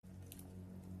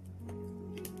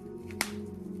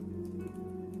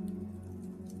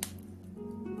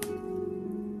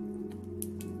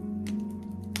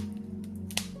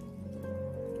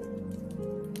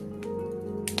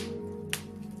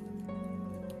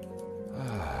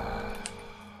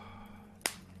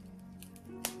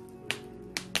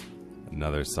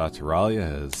Another Saturalia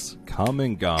has come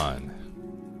and gone.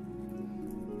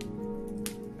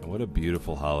 And what a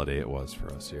beautiful holiday it was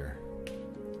for us here.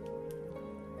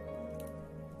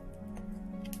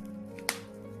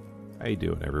 How you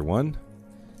doing, everyone?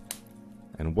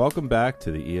 And welcome back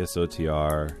to the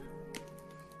OTR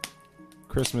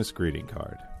Christmas Greeting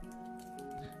Card.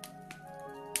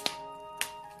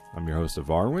 I'm your host,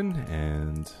 Evarwyn,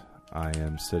 and I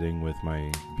am sitting with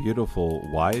my beautiful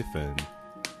wife and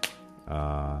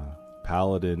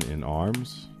paladin in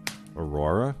arms,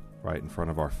 Aurora, right in front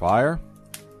of our fire,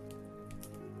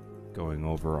 going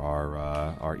over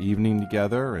our evening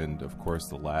together, and of course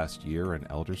the last year in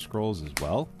Elder Scrolls as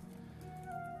well.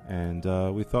 And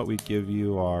we thought we'd give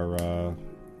you our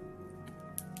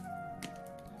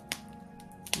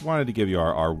wanted to give you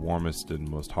our warmest and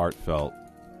most heartfelt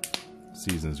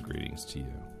season's greetings to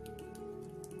you.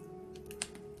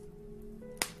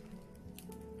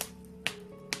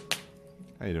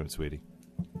 How you doing, sweetie?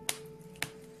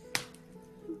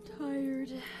 I'm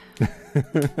tired.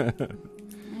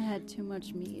 I had too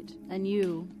much meat. And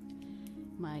you,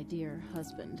 my dear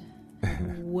husband,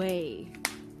 had way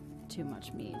too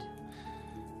much meat.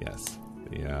 Yes.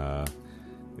 The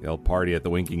old party at the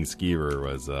Winking Skeever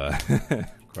was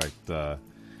quite... there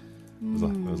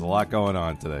was a lot going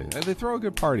on today. And they throw a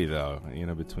good party, though, you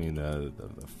know, between the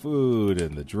food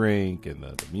and the drink and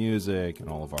the music and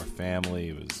all of our family.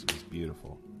 It was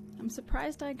beautiful. I'm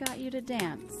surprised I got you to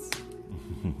dance.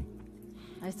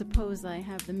 I suppose I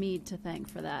have the mead to thank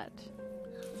for that.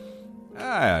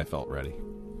 I felt ready.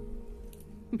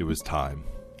 It was time.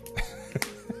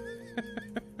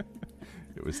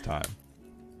 It was time.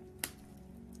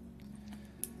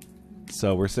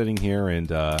 So we're sitting here, and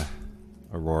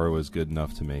Aurora was good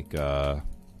enough to make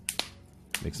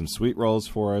some sweet rolls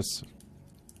for us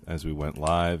as we went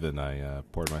live, and I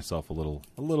poured myself a little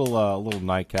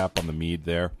nightcap on the mead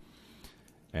there,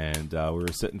 and we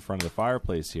were sitting in front of the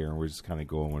fireplace here, and we're just kind of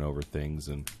going over things,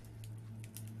 and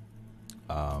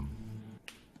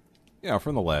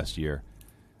from the last year.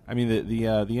 I mean,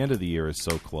 the end of the year is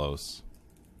so close.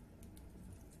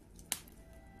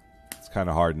 It's kind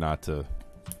of hard not to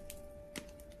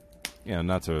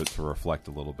reflect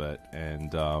a little bit.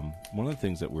 And one of the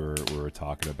things that we were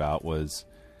talking about was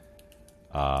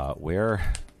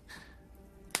where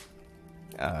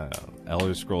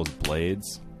Elder Scrolls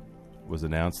Blades was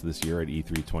announced this year at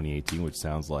E3 2018, which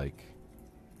sounds like,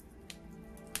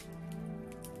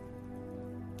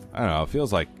 I don't know, it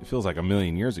feels like a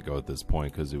million years ago at this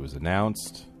point, because it was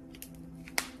announced,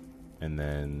 and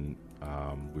then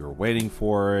we were waiting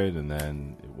for it, and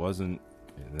then it wasn't,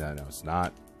 and then it was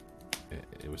not.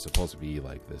 It was supposed to be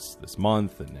like this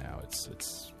month, and now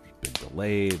it's been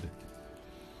delayed.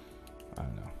 I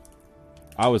don't know.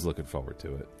 I was looking forward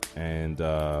to it, and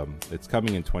it's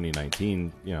coming in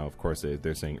 2019. You know, of course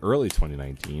they're saying early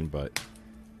 2019, but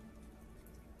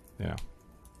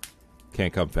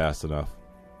can't come fast enough.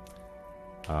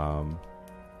 I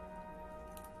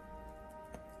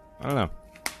don't know.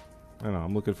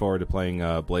 I'm looking forward to playing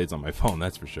Blades on my phone.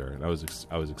 That's for sure. And I was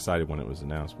excited when it was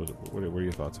announced. What are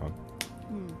your thoughts on?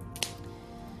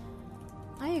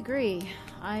 I agree.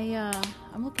 I'm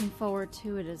looking forward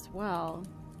to it as well.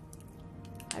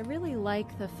 I really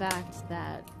like the fact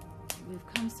that we've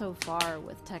come so far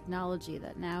with technology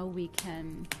that now we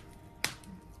can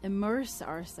immerse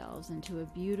ourselves into a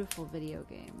beautiful video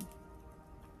game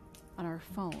on our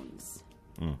phones.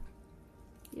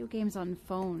 Video games on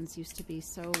phones used to be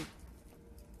so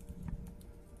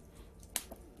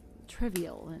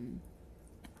trivial and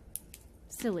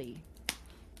silly,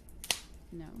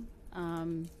 you know.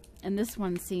 And this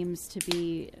one seems to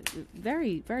be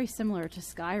very, very similar to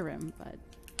Skyrim, but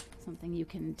something you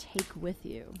can take with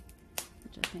you,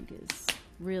 which I think is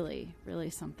really, really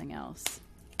something else.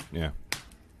 Yeah.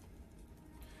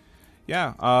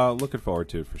 Looking forward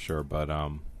to it for sure. But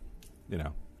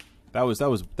that was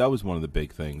one of the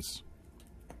big things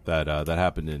that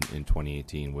happened in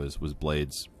 2018 was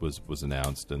Blades was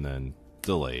announced and then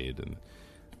delayed,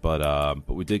 but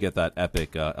we did get that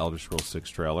epic Elder Scrolls 6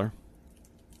 trailer.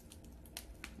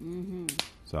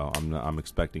 So I'm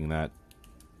expecting that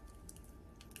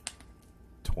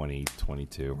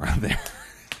 2022 around there.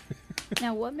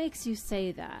 Now, what makes you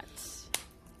say that?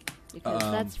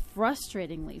 Because that's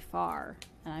frustratingly far,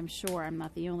 and I'm sure I'm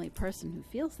not the only person who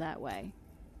feels that way.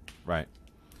 Right.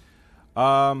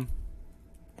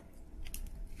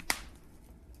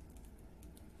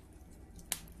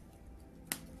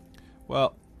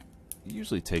 Well, it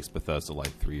usually takes Bethesda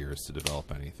like 3 years to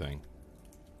develop anything.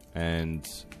 And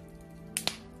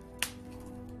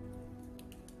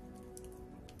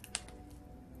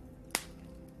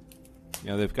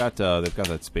they've got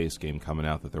that space game coming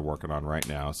out that they're working on right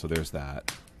now. So there's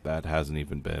that. That hasn't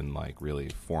even been like really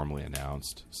formally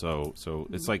announced. So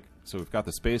it's like, so we've got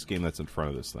the space game that's in front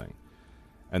of this thing,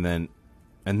 and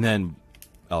then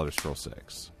Elder Scrolls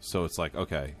 6. So it's like,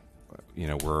 okay,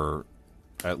 we're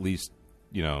at least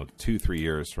 2-3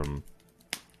 years from.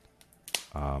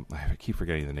 I keep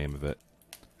forgetting the name of it.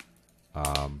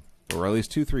 But we're at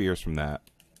least 2-3 years from that,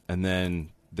 and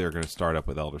then they're going to start up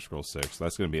with Elder Scrolls 6. So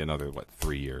that's going to be another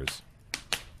 3 years.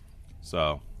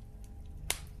 So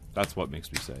that's what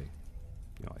makes me say,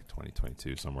 like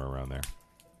 2022, somewhere around there.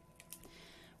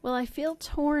 Well, I feel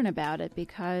torn about it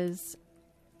because,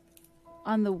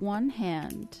 on the one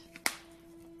hand,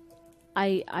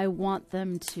 I want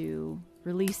them to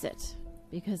release it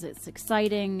because it's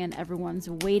exciting and everyone's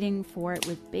waiting for it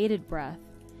with bated breath.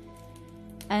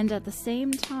 And at the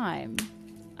same time,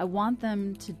 I want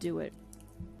them to do it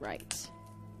right.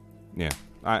 Yeah,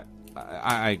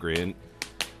 I agree. And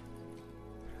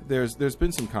there's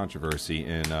been some controversy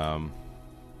in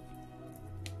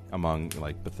among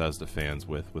like Bethesda fans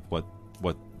with what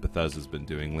Bethesda's been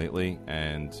doing lately,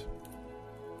 and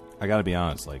I got to be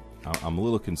honest, like I'm a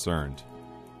little concerned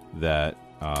that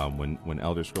when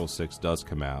Elder Scrolls 6 does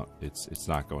come out, it's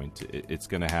not going to it's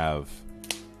going to have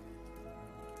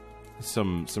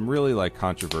some really like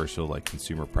controversial like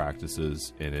consumer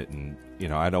practices in it, and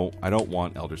I don't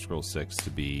want Elder Scrolls 6 to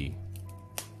be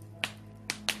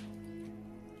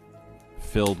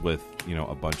filled with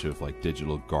a bunch of like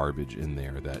digital garbage in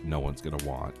there that no one's going to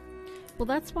want. Well,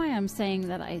 that's why I'm saying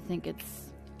that I think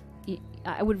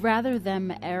I would rather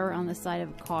them err on the side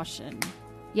of caution.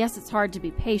 Yes, it's hard to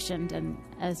be patient, and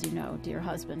as you know, dear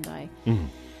husband, I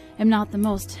am not the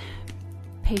most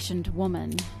patient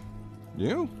woman.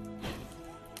 You?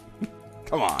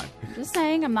 Come on. I'm just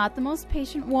saying, I'm not the most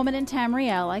patient woman in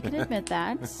Tamriel. I can admit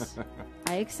that.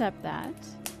 I accept that.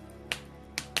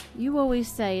 You always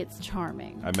say it's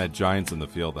charming. I met giants in the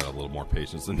field that have a little more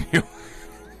patience than you.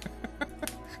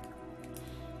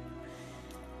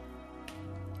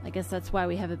 I guess that's why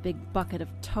we have a big bucket of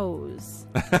toes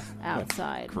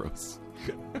outside. Gross.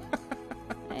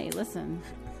 Hey, listen.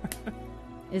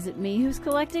 Is it me who's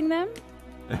collecting them?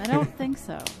 I don't think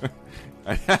so.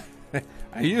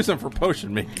 I use them for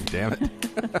potion making, damn it.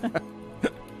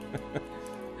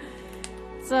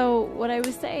 So what I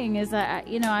was saying is that,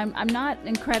 I'm not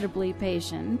incredibly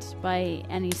patient by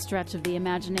any stretch of the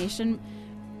imagination.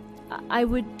 I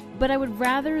would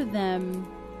rather them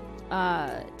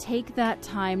take that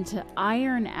time to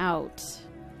iron out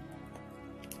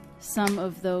some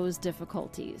of those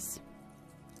difficulties.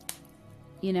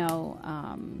 Give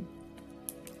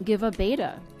a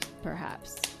beta,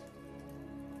 perhaps.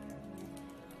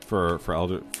 For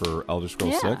Elder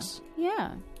Scrolls 6?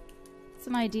 Yeah. It's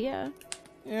an idea.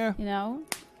 Yeah.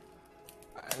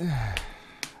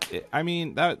 I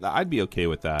mean, I'd be okay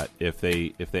with that if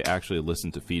they actually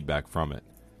listen to feedback from it.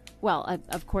 Well,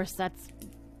 of course,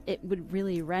 it would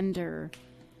really render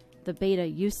the beta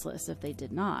useless if they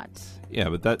did not. Yeah,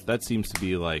 but that seems to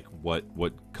be like what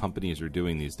companies are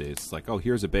doing these days. It's like, oh,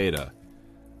 here's a beta.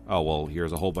 Oh, well,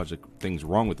 here's a whole bunch of things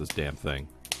wrong with this damn thing.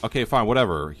 Okay, fine,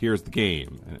 whatever. Here's the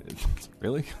game.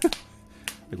 Really?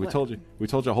 Like we told you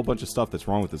a whole bunch of stuff that's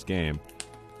wrong with this game.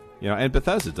 And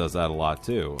Bethesda does that a lot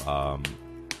too.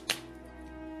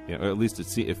 At least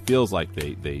it feels like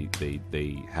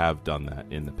they have done that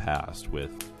in the past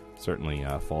with certainly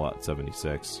Fallout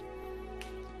 76.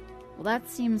 Well, that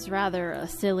seems rather a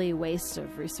silly waste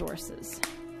of resources.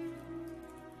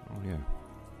 Oh yeah.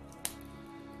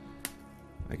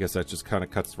 I guess that just kind of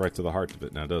cuts right to the heart of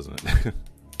it now, doesn't it?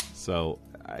 So,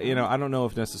 I don't know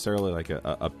if necessarily like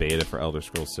a beta for Elder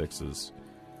Scrolls 6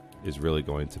 is really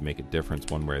going to make a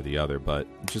difference one way or the other, but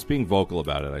just being vocal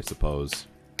about it, I suppose.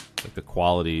 Like the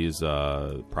qualities,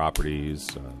 properties,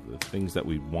 the things that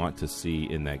we want to see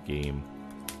in that game,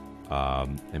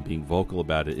 and being vocal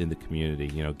about it in the community.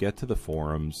 Get to the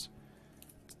forums,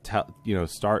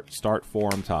 start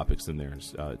forum topics in there,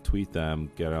 tweet them,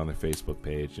 get it on their Facebook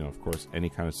page. Of course, any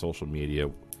kind of social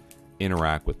media,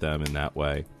 interact with them in that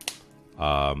way.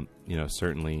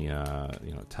 Certainly,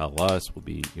 tell us. We'll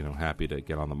be, happy to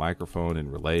get on the microphone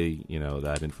and relay,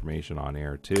 that information on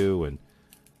air too, and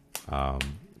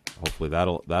hopefully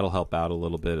that'll help out a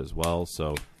little bit as well.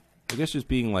 So, I guess just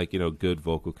being like, good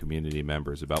vocal community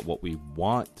members about what we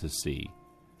want to see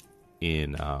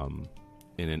in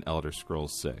an Elder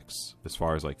Scrolls 6 as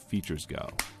far as like features go.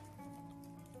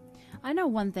 I know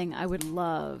one thing I would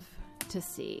love to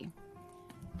see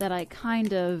that I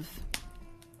kind of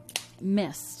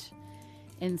missed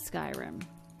in Skyrim.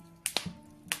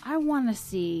 I want to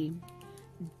see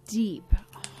deep,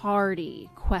 third-party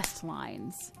quest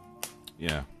lines.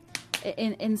 Yeah.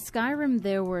 In Skyrim,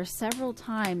 there were several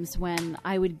times when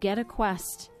I would get a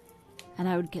quest, and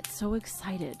I would get so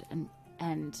excited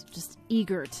and just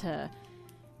eager to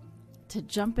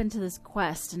jump into this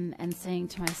quest and saying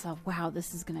to myself, wow,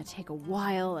 this is going to take a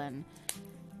while, and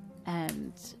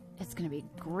it's going to be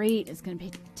great. It's going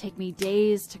to take me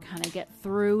days to kind of get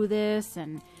through this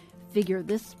and figure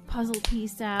this puzzle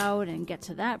piece out and get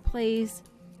to that place.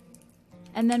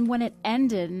 And then when it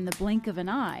ended in the blink of an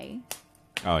eye,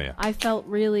 oh yeah, I felt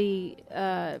really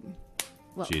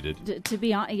cheated. To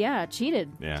be honest, yeah,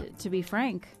 cheated. Yeah. To be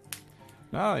frank.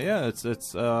 Oh yeah, it's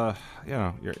look,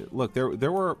 there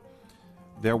were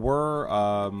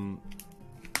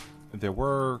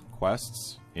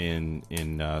quests in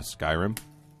Skyrim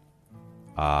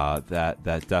that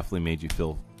definitely made you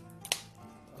feel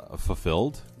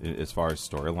fulfilled as far as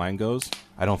storyline goes.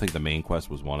 I don't think the main quest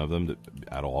was one of them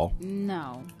at all.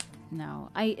 No.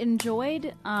 I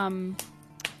enjoyed. I'm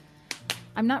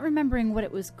not remembering what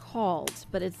it was called,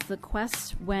 but it's the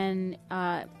quest when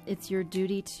it's your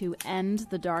duty to end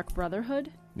the Dark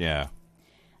Brotherhood. Yeah.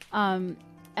 And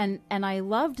I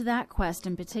loved that quest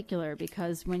in particular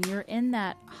because when you're in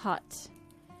that hut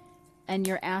and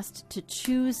you're asked to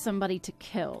choose somebody to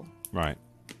kill. Right.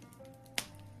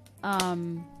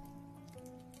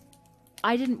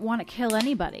 I didn't want to kill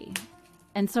anybody.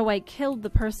 And so I killed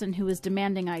the person who was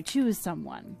demanding I choose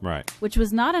someone. Right. Which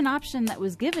was not an option that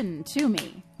was given to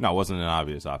me. No, it wasn't an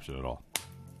obvious option at all.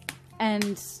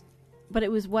 But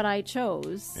it was what I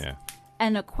chose. Yeah.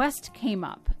 And a quest came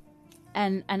up.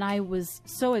 And I was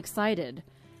so excited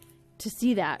to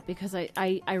see that because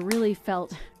I really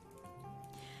felt...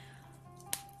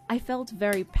 I felt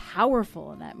very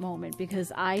powerful in that moment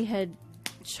because I had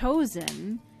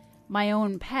chosen my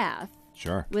own path.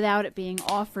 Sure. Without it being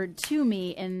offered to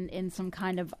me in some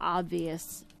kind of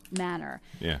obvious manner.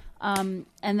 Yeah. And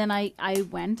then I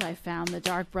found the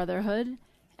Dark Brotherhood,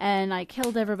 and I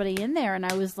killed everybody in there, and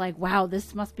I was like, wow,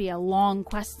 this must be a long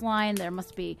quest line. There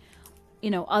must be,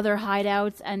 other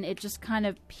hideouts, and it just kind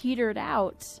of petered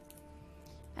out.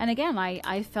 And again,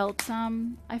 I felt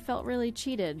really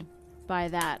cheated by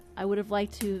that. I would have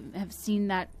liked to have seen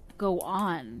that go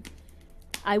on.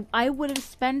 I would have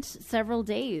spent several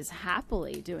days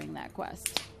happily doing that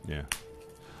quest. Yeah.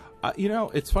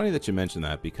 It's funny that you mentioned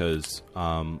that because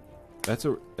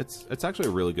it's actually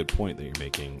a really good point that you're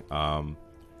making.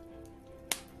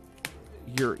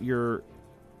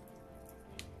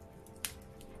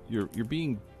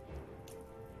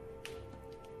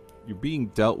 You're being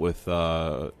dealt with.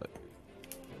 Hold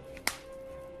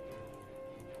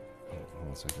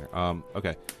on a second.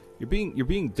 Okay, you're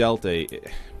being dealt a.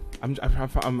 I'm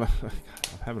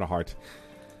having a hard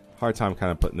time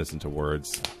kind of putting this into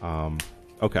words.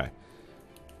 Okay.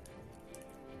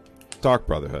 Dark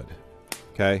Brotherhood.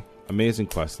 Okay? Amazing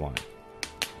quest line.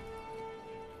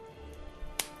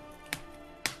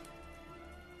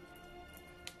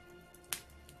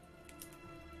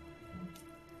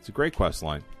 It's a great quest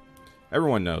line.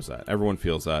 Everyone knows that. Everyone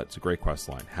feels that. It's a great quest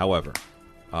line. However,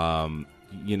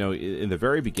 in the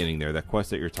very beginning there, that quest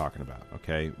that you're talking about,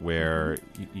 okay, where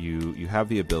you have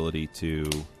the ability to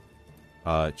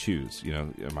choose,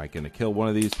 am I going to kill one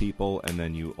of these people, and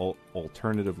then you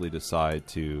alternatively decide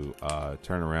to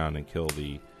turn around and kill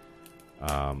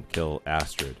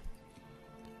Astrid,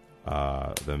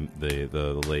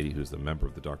 the lady who's the member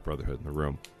of the Dark Brotherhood in the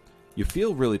room. You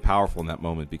feel really powerful in that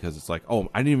moment because it's like, oh,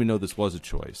 I didn't even know this was a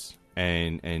choice.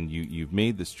 And you've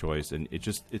made this choice, and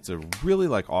it's a really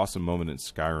awesome moment in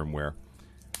Skyrim where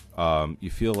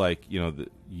you feel like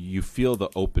you feel the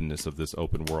openness of this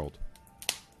open world,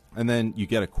 and then you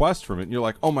get a quest from it, and you're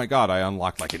like, oh my god, I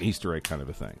unlocked an Easter egg kind of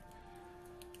a thing,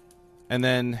 and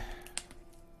then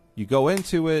you go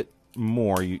into it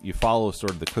more, you follow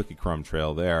sort of the cookie crumb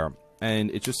trail there,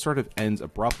 and it just sort of ends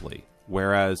abruptly.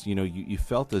 Whereas you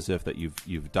felt as if that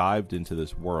you've dived into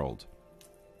this world.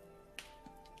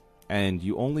 And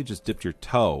you only just dipped your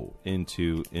toe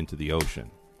into the ocean.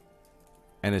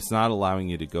 And it's not allowing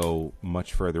you to go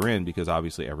much further in because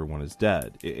obviously everyone is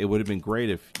dead. It would have been great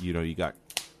if,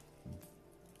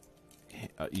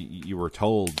 you were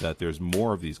told that there's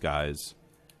more of these guys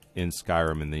in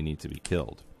Skyrim and they need to be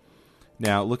killed.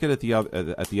 Now, look at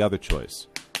the other choice.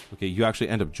 Okay, you actually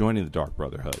end up joining the Dark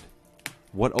Brotherhood.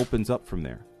 What opens up from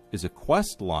there is a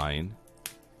quest line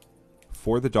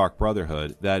for the Dark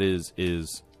Brotherhood that is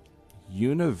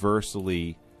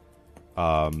universally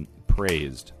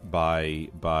praised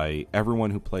by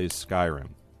everyone who plays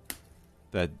Skyrim.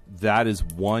 That is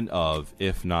one of,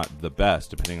 if not the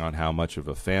best, depending on how much of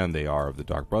a fan they are of the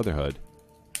Dark Brotherhood.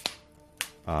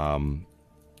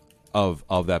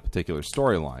 of that particular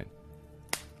storyline.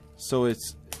 So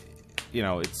it's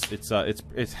a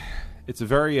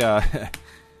very it's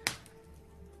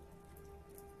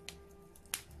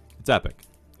epic.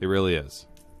 It really is.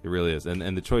 It really is.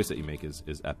 And the choice that you make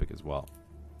is epic as well.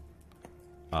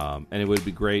 And it would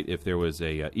be great if there was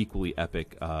a equally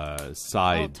epic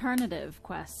side alternative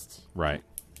quest. Right.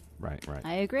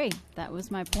 I agree. That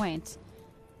was my point.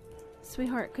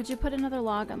 Sweetheart, could you put another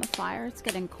log on the fire? It's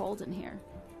getting cold in here.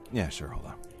 Yeah, sure. Hold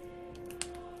on.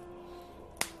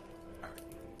 All right.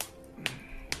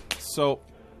 So,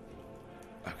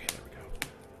 okay, there we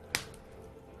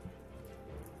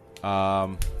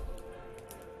go.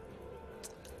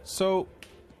 So,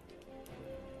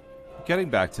 getting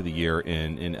back to the year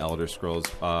in Elder Scrolls,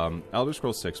 Elder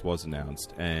Scrolls 6 was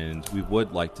announced, and we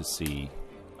would like to see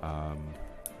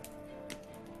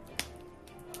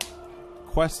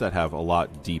quests that have a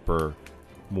lot deeper,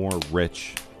 more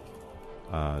rich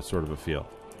sort of a feel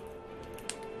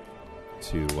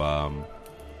to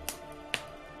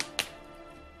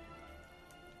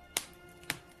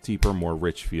deeper, more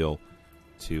rich feel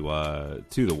to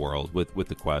the world with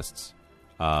the quests.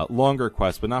 Longer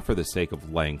quests, but not for the sake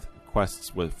of length.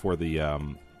 Quests for the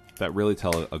that really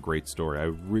tell a great story. I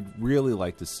would really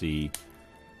like to see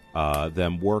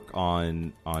them work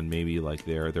on maybe like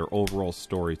their overall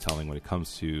storytelling when it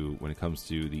comes to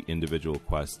the individual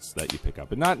quests that you pick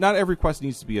up. And not every quest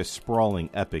needs to be a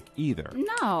sprawling epic either.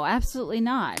 No, absolutely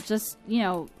not. Just,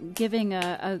 giving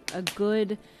a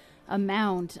good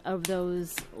amount of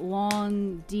those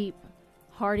long, deep,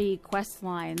 hearty quest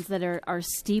lines that are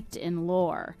steeped in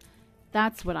lore.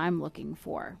 That's what I'm looking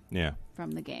for. Yeah.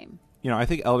 From the game. I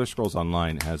think Elder Scrolls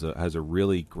Online has a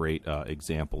really great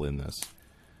example in this,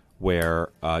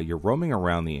 where you're roaming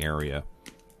around the area,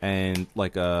 and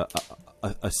like a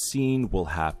scene will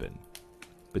happen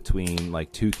between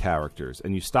like two characters,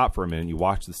 and you stop for a minute and you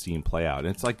watch the scene play out, and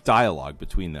it's like dialogue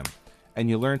between them, and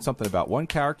you learn something about one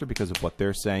character because of what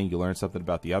they're saying, you learn something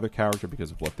about the other character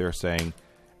because of what they're saying,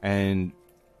 and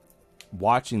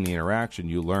watching the interaction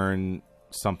you learn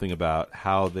something about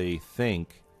how they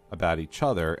think about each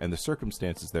other and the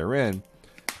circumstances they're in,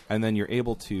 and then you're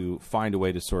able to find a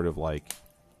way to sort of like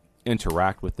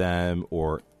interact with them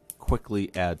or quickly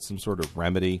add some sort of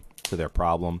remedy to their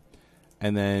problem.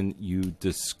 And then you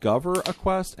discover a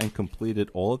quest and complete it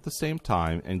all at the same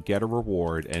time and get a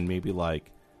reward, and maybe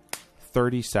like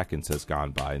 30 seconds has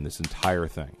gone by in this entire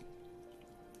thing.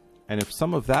 And if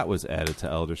some of that was added to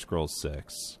Elder Scrolls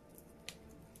 6,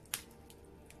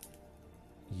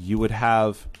 you would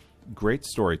have great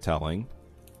storytelling,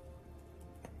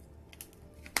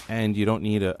 and you don't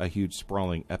need a huge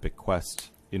sprawling epic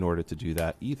quest in order to do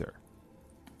that either.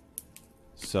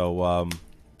 So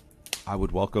I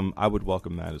would welcome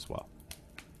that as well.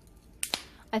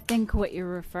 I think what you're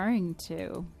referring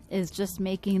to is just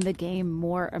making the game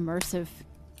more immersive.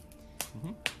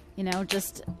 Mm-hmm.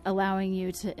 Just allowing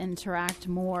you to interact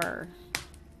more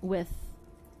with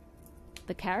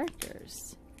the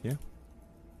characters. Yeah.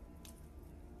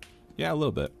 Yeah, a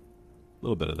little bit. A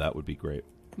little bit of that would be great.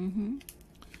 Mm-hmm.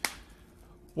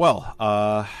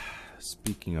 Well,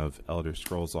 speaking of Elder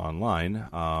Scrolls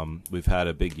Online, we've had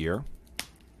a big year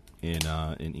in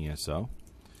ESO,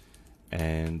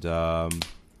 and I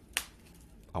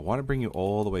want to bring you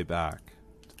all the way back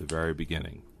to the very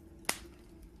beginning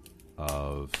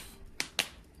of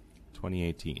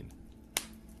 2018,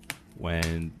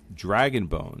 when Dragon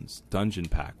Bones Dungeon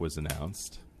Pack was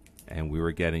announced, and we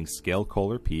were getting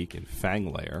Scalecaller Peak and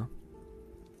Fang Lair.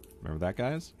 Remember that,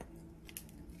 guys?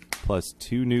 Plus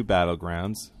 2 new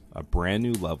battlegrounds, a brand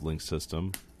new leveling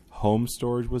system, home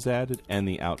storage was added, and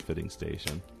the outfitting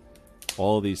station.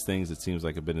 All of these things, it seems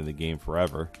like, have been in the game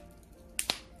forever.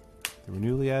 They were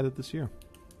newly added this year.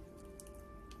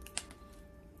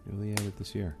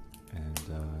 And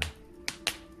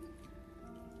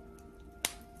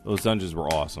those dungeons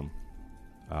were awesome.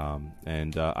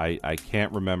 And I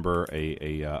can't remember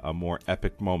a more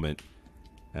epic moment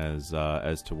as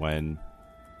to when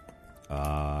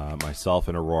myself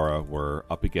and Aurora were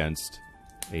up against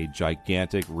a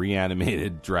gigantic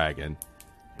reanimated dragon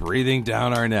breathing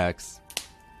down our necks,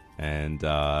 and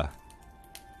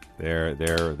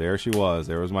there she was.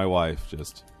 There was my wife,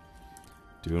 just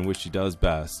doing what she does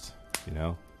best,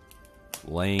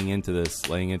 laying into this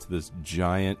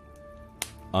giant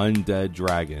undead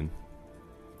dragon,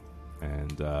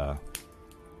 and holding her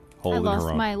own. I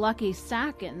lost my lucky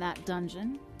sack in that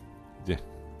dungeon. Yeah.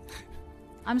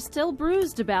 I'm still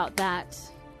bruised about that.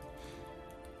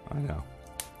 I know.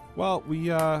 Well,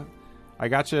 I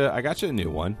got you a new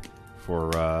one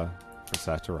for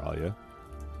Saturalia.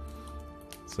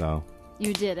 So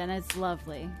you did, and it's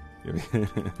lovely. You're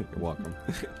welcome.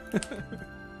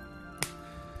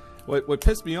 What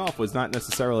pissed me off was not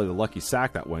necessarily the lucky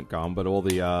sack that went gone, but all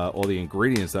the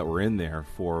ingredients that were in there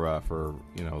for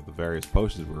the various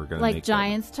potions we were going to make. Like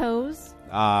giant's toes?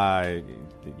 Yeah.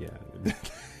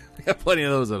 We got plenty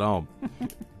of those at home.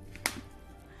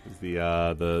 It's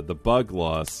the bug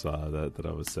loss that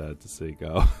I was sad to see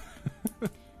go.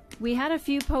 We had a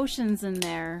few potions in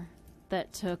there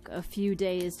that took a few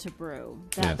days to brew.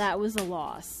 That was a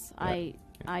loss. Yeah.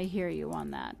 I hear you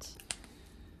on that.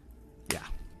 Yeah.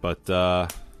 But the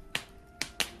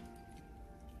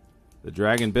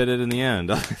dragon bit it in the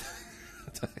end.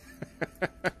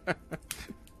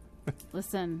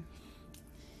 Listen,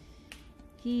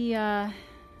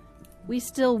 we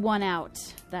still won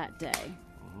out that day.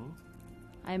 Mm-hmm.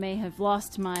 I may have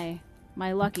lost my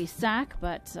lucky sack,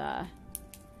 but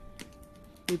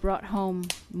we brought home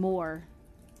more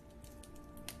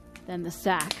than the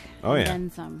sack. Oh, and yeah. then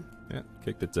some. Yeah,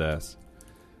 kicked its ass.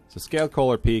 So Scaled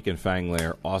Coaler Peak and Fang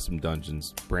Lair, awesome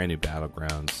dungeons, brand new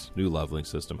battlegrounds, new leveling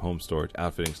system, home storage,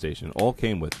 outfitting station, all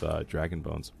came with Dragon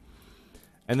Bones.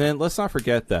 And then let's not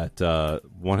forget that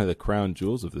one of the crown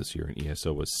jewels of this year in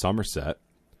ESO was Somerset.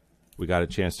 We got a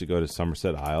chance to go to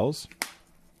Somerset Isles,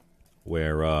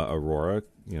 where Aurora,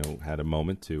 had a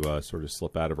moment to sort of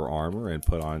slip out of her armor and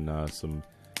put on some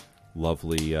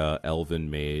lovely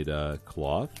elven-made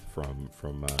cloth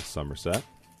from Somerset.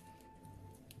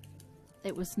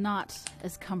 It was not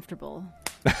as comfortable.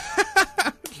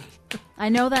 I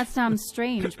know that sounds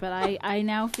strange, but I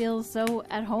now feel so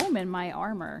at home in my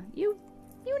armor. You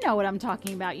know what I'm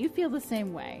talking about. You feel the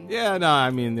same way. Yeah, no, I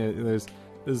mean, there's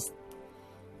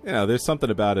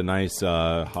something about a nice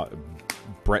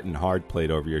Breton hard plate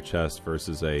over your chest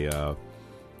versus a,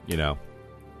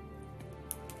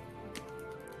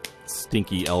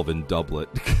 stinky elven doublet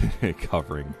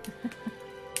covering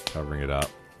it up.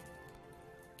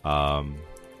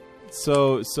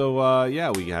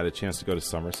 We had a chance to go to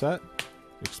Somerset,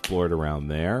 explored around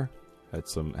there, had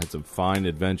some fine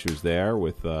adventures there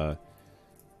with some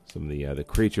of the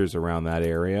creatures around that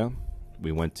area.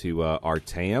 We went to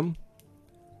Artaeum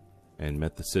and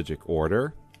met the Sigic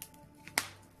Order.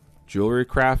 Jewelry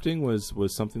crafting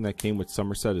was something that came with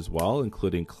Somerset as well,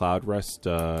 including Cloudrest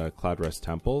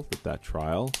Temple with that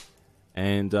trial,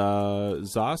 and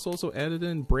Zos also added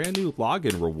in brand new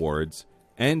login rewards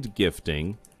and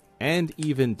gifting, and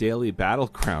even daily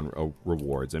battleground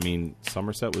rewards. I mean,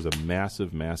 Somerset was a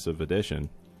massive, massive addition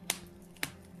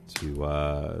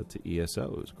to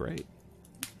ESO. It was great.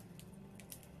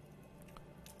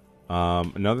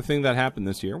 Another thing that happened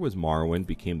this year was Morrowind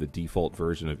became the default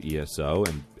version of ESO,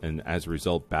 and as a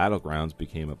result, Battlegrounds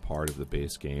became a part of the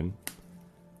base game.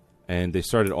 And they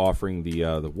started offering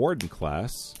the Warden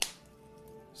class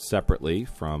separately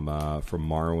from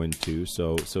Morrowind 2.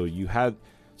 So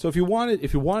if you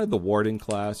wanted the Warden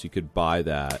class, you could buy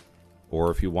that,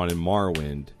 or if you wanted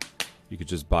Morrowind, you could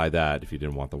just buy that if you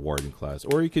didn't want the Warden class,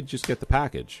 or you could just get the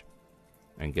package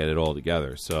and get it all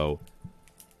together. So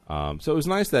it was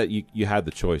nice that you had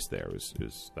the choice there.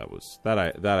 That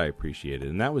I appreciated,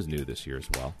 and that was new this year as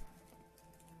well.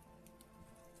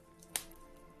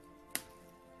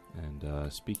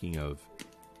 And speaking of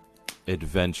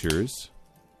adventures.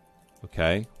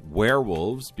 Okay,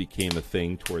 werewolves became a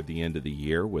thing toward the end of the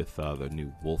year with the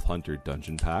new Wolf Hunter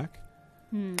Dungeon Pack.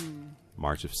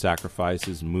 March of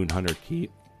Sacrifices, Moonhunter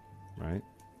Keep, right?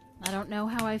 I don't know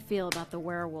how I feel about the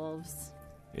werewolves.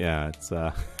 Yeah, it's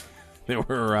they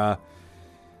were a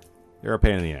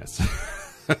pain in the ass.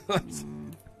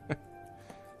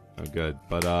 Oh, good,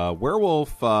 but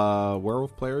werewolf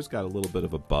players got a little bit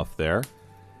of a buff there.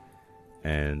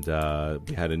 And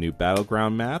we had a new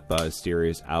battleground map,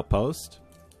 Asteria's Outpost,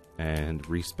 and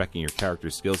respeccing your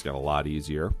character's skills got a lot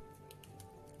easier.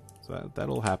 So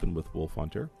that'll happen with Wolf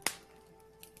Hunter.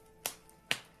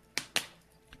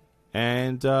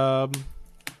 And I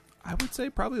would say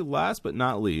probably last but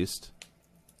not least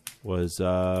was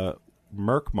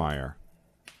Murkmire,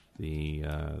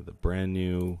 the brand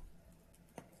new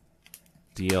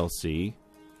DLC,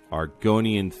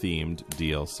 Argonian-themed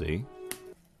DLC.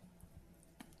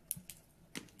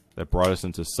 That brought us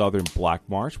into Southern Black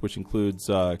March, which includes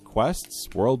quests,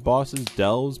 world bosses,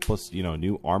 delves, plus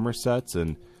new armor sets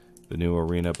and the new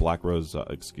arena Black Rose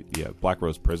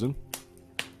Prison.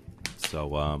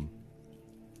 So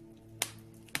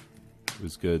it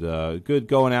was good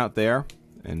going out there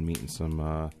and meeting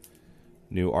some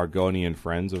new Argonian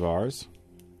friends of ours,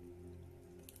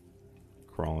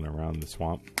 crawling around the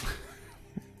swamp.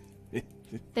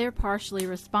 They're partially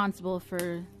responsible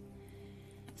for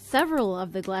several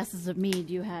of the glasses of mead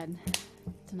you had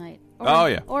tonight.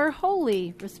 Or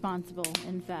wholly responsible,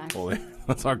 in fact. Well,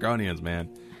 that's Argonians,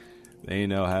 man. They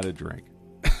know how to drink.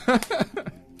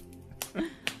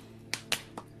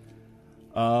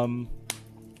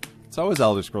 So it was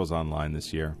Elder Scrolls Online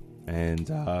this year,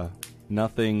 and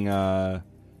nothing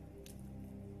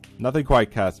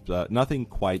quite caps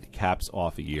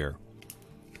off a year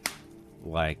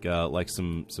like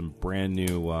some brand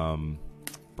new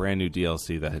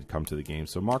DLC that had come to the game.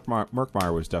 So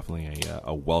Murkmire was definitely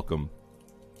a welcome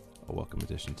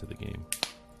addition to the game.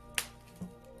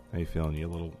 How you feeling? You a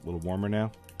little warmer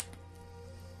now?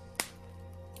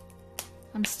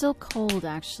 I'm still cold,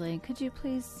 actually. Could you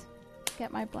please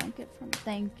get my blanket from me?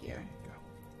 Thank you. There you go.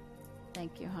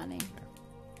 Thank you, honey.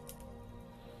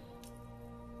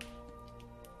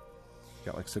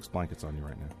 Got like 6 blankets on you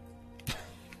right now.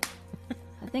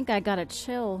 I think I got a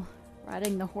chill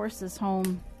riding the horses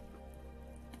home.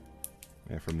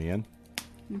 Yeah, from the inn?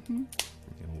 Mm-hmm.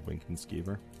 Old Winkin'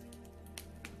 Skeever.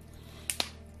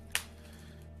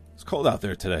 It's cold out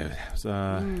there today. It's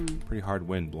pretty hard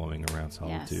wind blowing around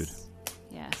Solitude.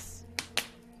 Yes.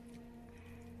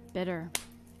 Bitter.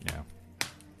 Yeah.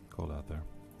 Cold out there.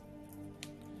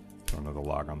 Throw another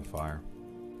log on the fire.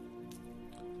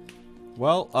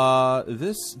 Well,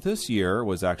 this year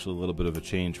was actually a little bit of a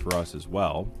change for us as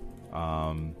well.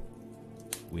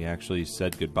 We actually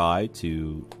said goodbye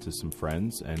to some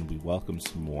friends, and we welcomed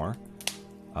some more.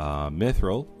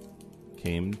 Mithril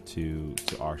came to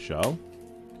our show,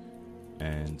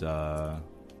 and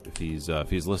if he's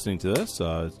listening to this,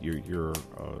 you've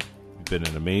been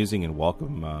an amazing and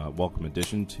welcome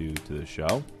addition to the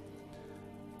show.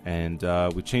 And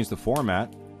we changed the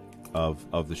format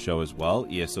of the show as well.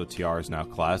 ESOTR is now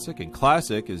Classic, and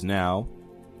Classic is now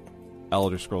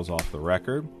Elder Scrolls Off the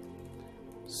Record.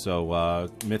 So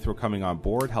Mithril coming on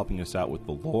board, helping us out with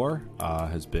the lore,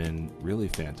 has been really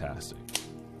fantastic.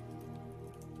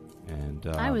 And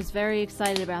I was very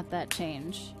excited about that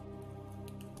change.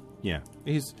 Yeah,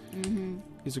 he's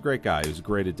a great guy. He's a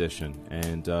great addition.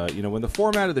 And when the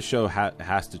format of the show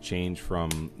has to change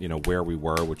from where we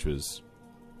were, which was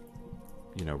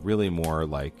really more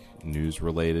like news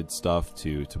related stuff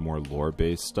to more lore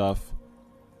based stuff.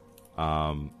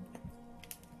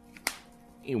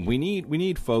 We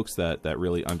need folks that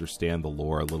really understand the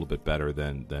lore a little bit better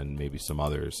than maybe some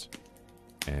others.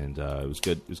 And it was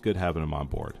good. It was good having him on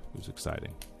board. It was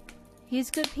exciting.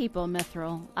 He's good people,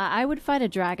 Mithril. I would fight a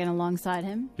dragon alongside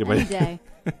him any day.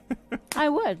 I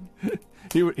would.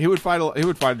 He would fight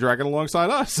a dragon alongside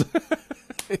us.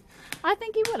 I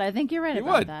think he would. I think you're right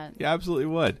about that. He absolutely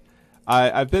would.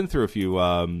 I've been through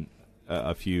a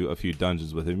few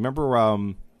dungeons with him. Remember,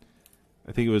 I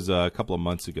think it was a couple of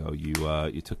months ago.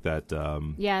 You took that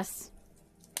yes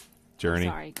journey.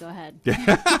 Sorry, go ahead.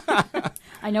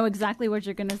 I know exactly what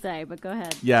you're going to say, but go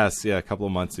ahead. Yes, yeah. A couple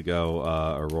of months ago,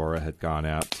 Aurora had gone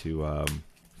out to.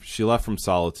 She left from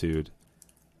Solitude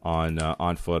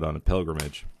on foot on a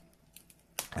pilgrimage,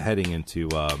 heading into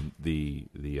the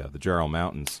Jarl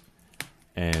Mountains.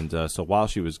 And so while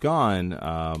she was gone,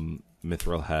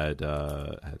 Mithril had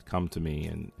come to me,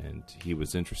 and he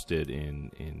was interested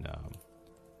in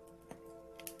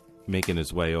making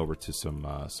his way over to some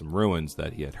ruins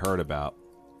that he had heard about.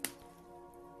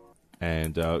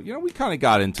 And we kind of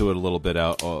got into it a little bit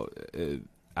out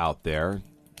there.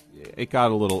 It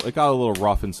got a little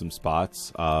rough in some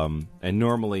spots. And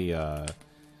normally I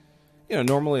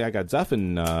got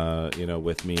Zephin,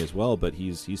 with me as well, but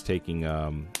he's taking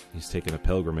a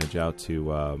pilgrimage out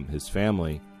to his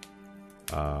family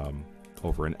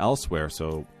over in Elsewhere.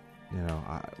 So,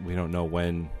 we don't know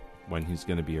when he's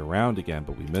going to be around again,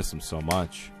 but we miss him so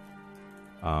much.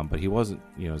 But he wasn't,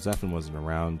 Zephin wasn't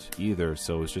around either,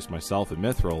 so it was just myself and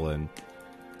Mithril, and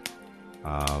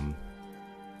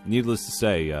needless to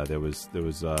say, there was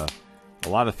a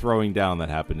lot of throwing down that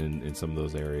happened in some of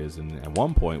those areas, and at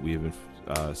one point we even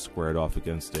squared off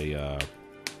against a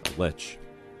lich,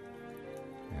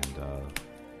 and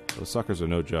those suckers are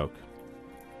no joke.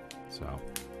 So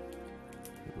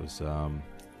it was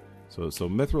so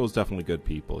Mithril is definitely good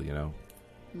people,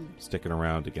 sticking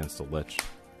around against a lich.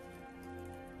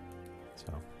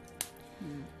 So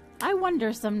I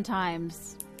wonder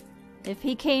sometimes if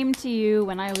he came to you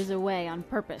when I was away on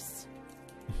purpose.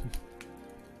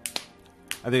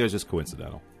 I think it was just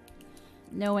coincidental.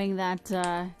 Knowing that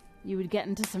you would get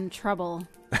into some trouble.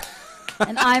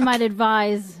 And I might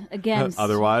advise against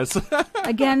otherwise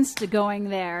against going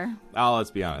there. Oh,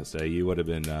 let's be honest. You would have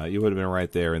been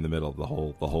right there in the middle of the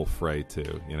whole fray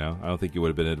too. I don't think you would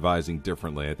have been advising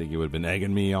differently. I think you would have been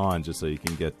egging me on just so you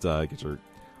can get your.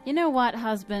 You know what,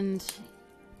 husband?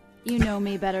 You know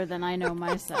me better than I know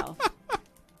myself.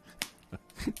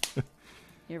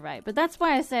 You're right. But that's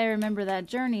why I say I remember that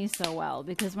journey so well,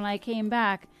 because when I came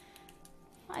back,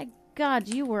 my God,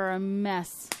 you were a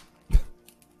mess.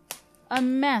 A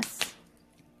mess.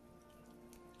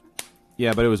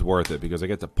 Yeah, but it was worth it because I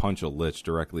get to punch a lich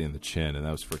directly in the chin, and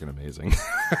that was freaking amazing.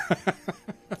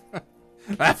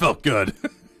 That felt good.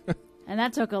 And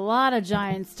that took a lot of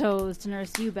giant's toes to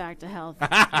nurse you back to health.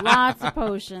 Lots of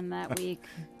potion that week.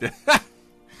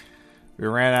 We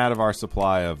ran out of our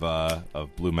supply of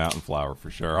Blue Mountain flower for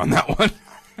sure on that one.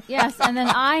 Yes, and then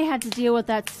I had to deal with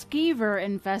that skeever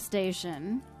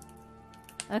infestation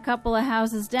a couple of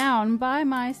houses down by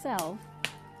myself.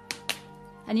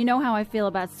 And you know how I feel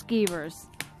about skeevers.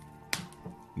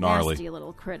 Gnarly. Nasty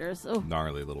little critters. Oh.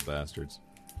 Gnarly little bastards.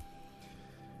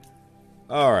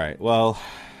 All right, well,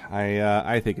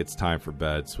 I think it's time for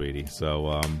bed, sweetie.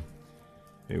 So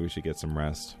maybe we should get some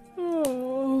rest.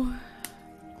 Oh.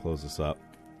 Close this up.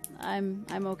 I'm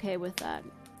okay with that.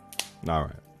 All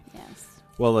right. Yes.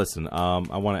 Well, listen,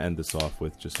 I want to end this off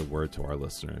with just a word to our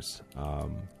listeners.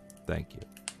 Thank you.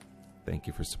 Thank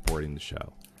you for supporting the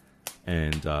show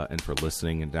and for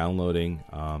listening and downloading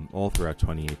all throughout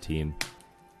 2018.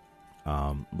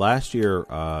 Last year,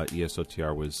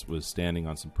 ESOTR was standing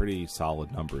on some pretty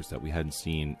solid numbers that we hadn't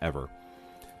seen ever.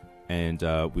 And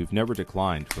we've never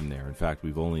declined from there. In fact,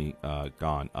 we've only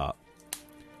gone up.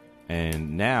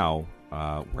 And now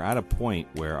we're at a point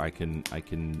where I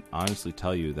can honestly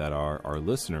tell you that our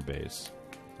listener base,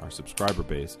 our subscriber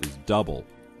base, is double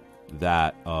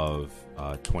that of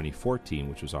 2014,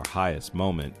 which was our highest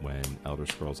moment when Elder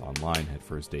Scrolls Online had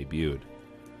first debuted.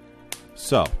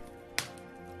 So,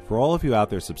 for all of you out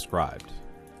there subscribed,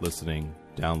 listening,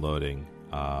 downloading,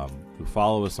 who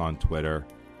follow us on Twitter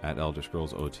at Elder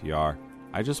Scrolls OTR,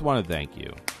 I just want to thank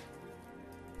you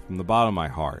from the bottom of my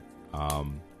heart.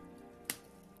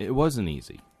 It wasn't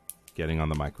easy getting on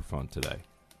the microphone today.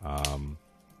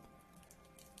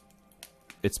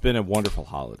 It's been a wonderful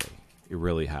holiday. It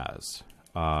really has.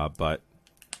 But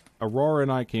Aurora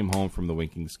and I came home from the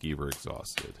Winking Skeever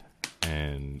exhausted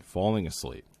and falling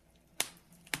asleep.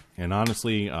 And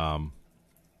honestly,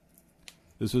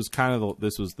 this was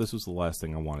the last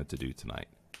thing I wanted to do tonight.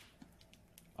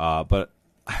 But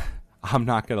I'm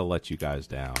not going to let you guys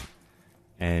down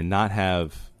and not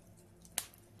have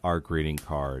our greeting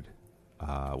card,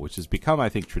 which has become, I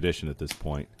think, tradition at this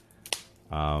point,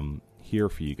 here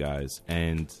for you guys.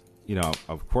 And, you know,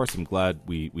 of course, I'm glad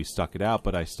we stuck it out,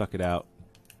 but I stuck it out,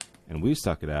 and we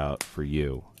stuck it out for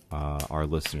you, our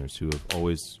listeners, who have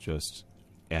always just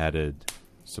added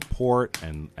support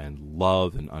and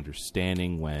love and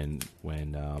understanding when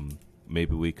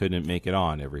maybe we couldn't make it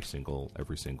on every single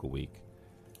week.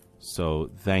 So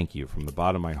thank you from the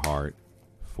bottom of my heart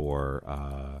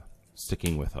for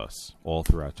sticking with us all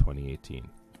throughout 2018.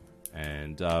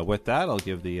 And with that, I'll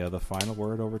give the final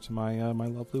word over to my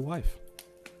lovely wife.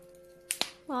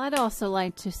 Well, I'd also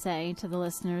like to say to the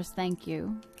listeners, thank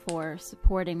you for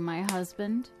supporting my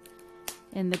husband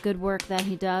in the good work that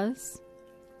he does.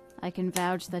 I can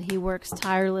vouch that he works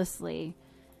tirelessly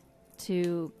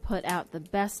to put out the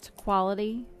best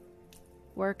quality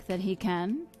work that he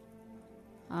can.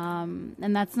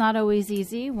 And that's not always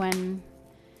easy when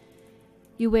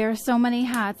you wear so many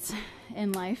hats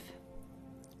in life.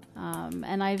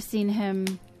 And I've seen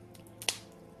him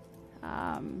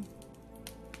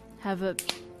have a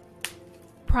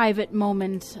private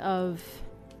moment of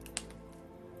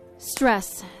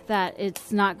stress that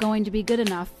it's not going to be good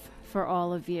enough for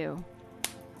all of you.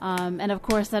 And of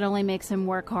course, that only makes him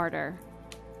work harder.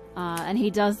 And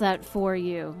he does that for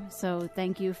you. So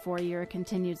thank you for your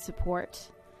continued support.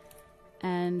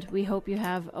 And we hope you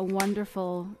have a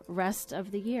wonderful rest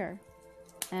of the year.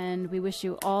 And we wish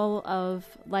you all of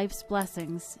life's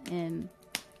blessings in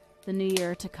the new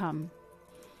year to come.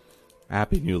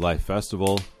 Happy New Life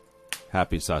Festival.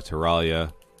 Happy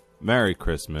Saturalia. Merry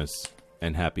Christmas.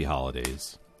 And happy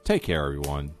holidays. Take care,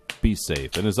 everyone. Be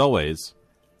safe. And as always,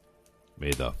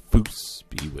 may the foos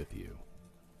be with you.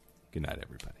 Good night,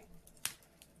 everybody.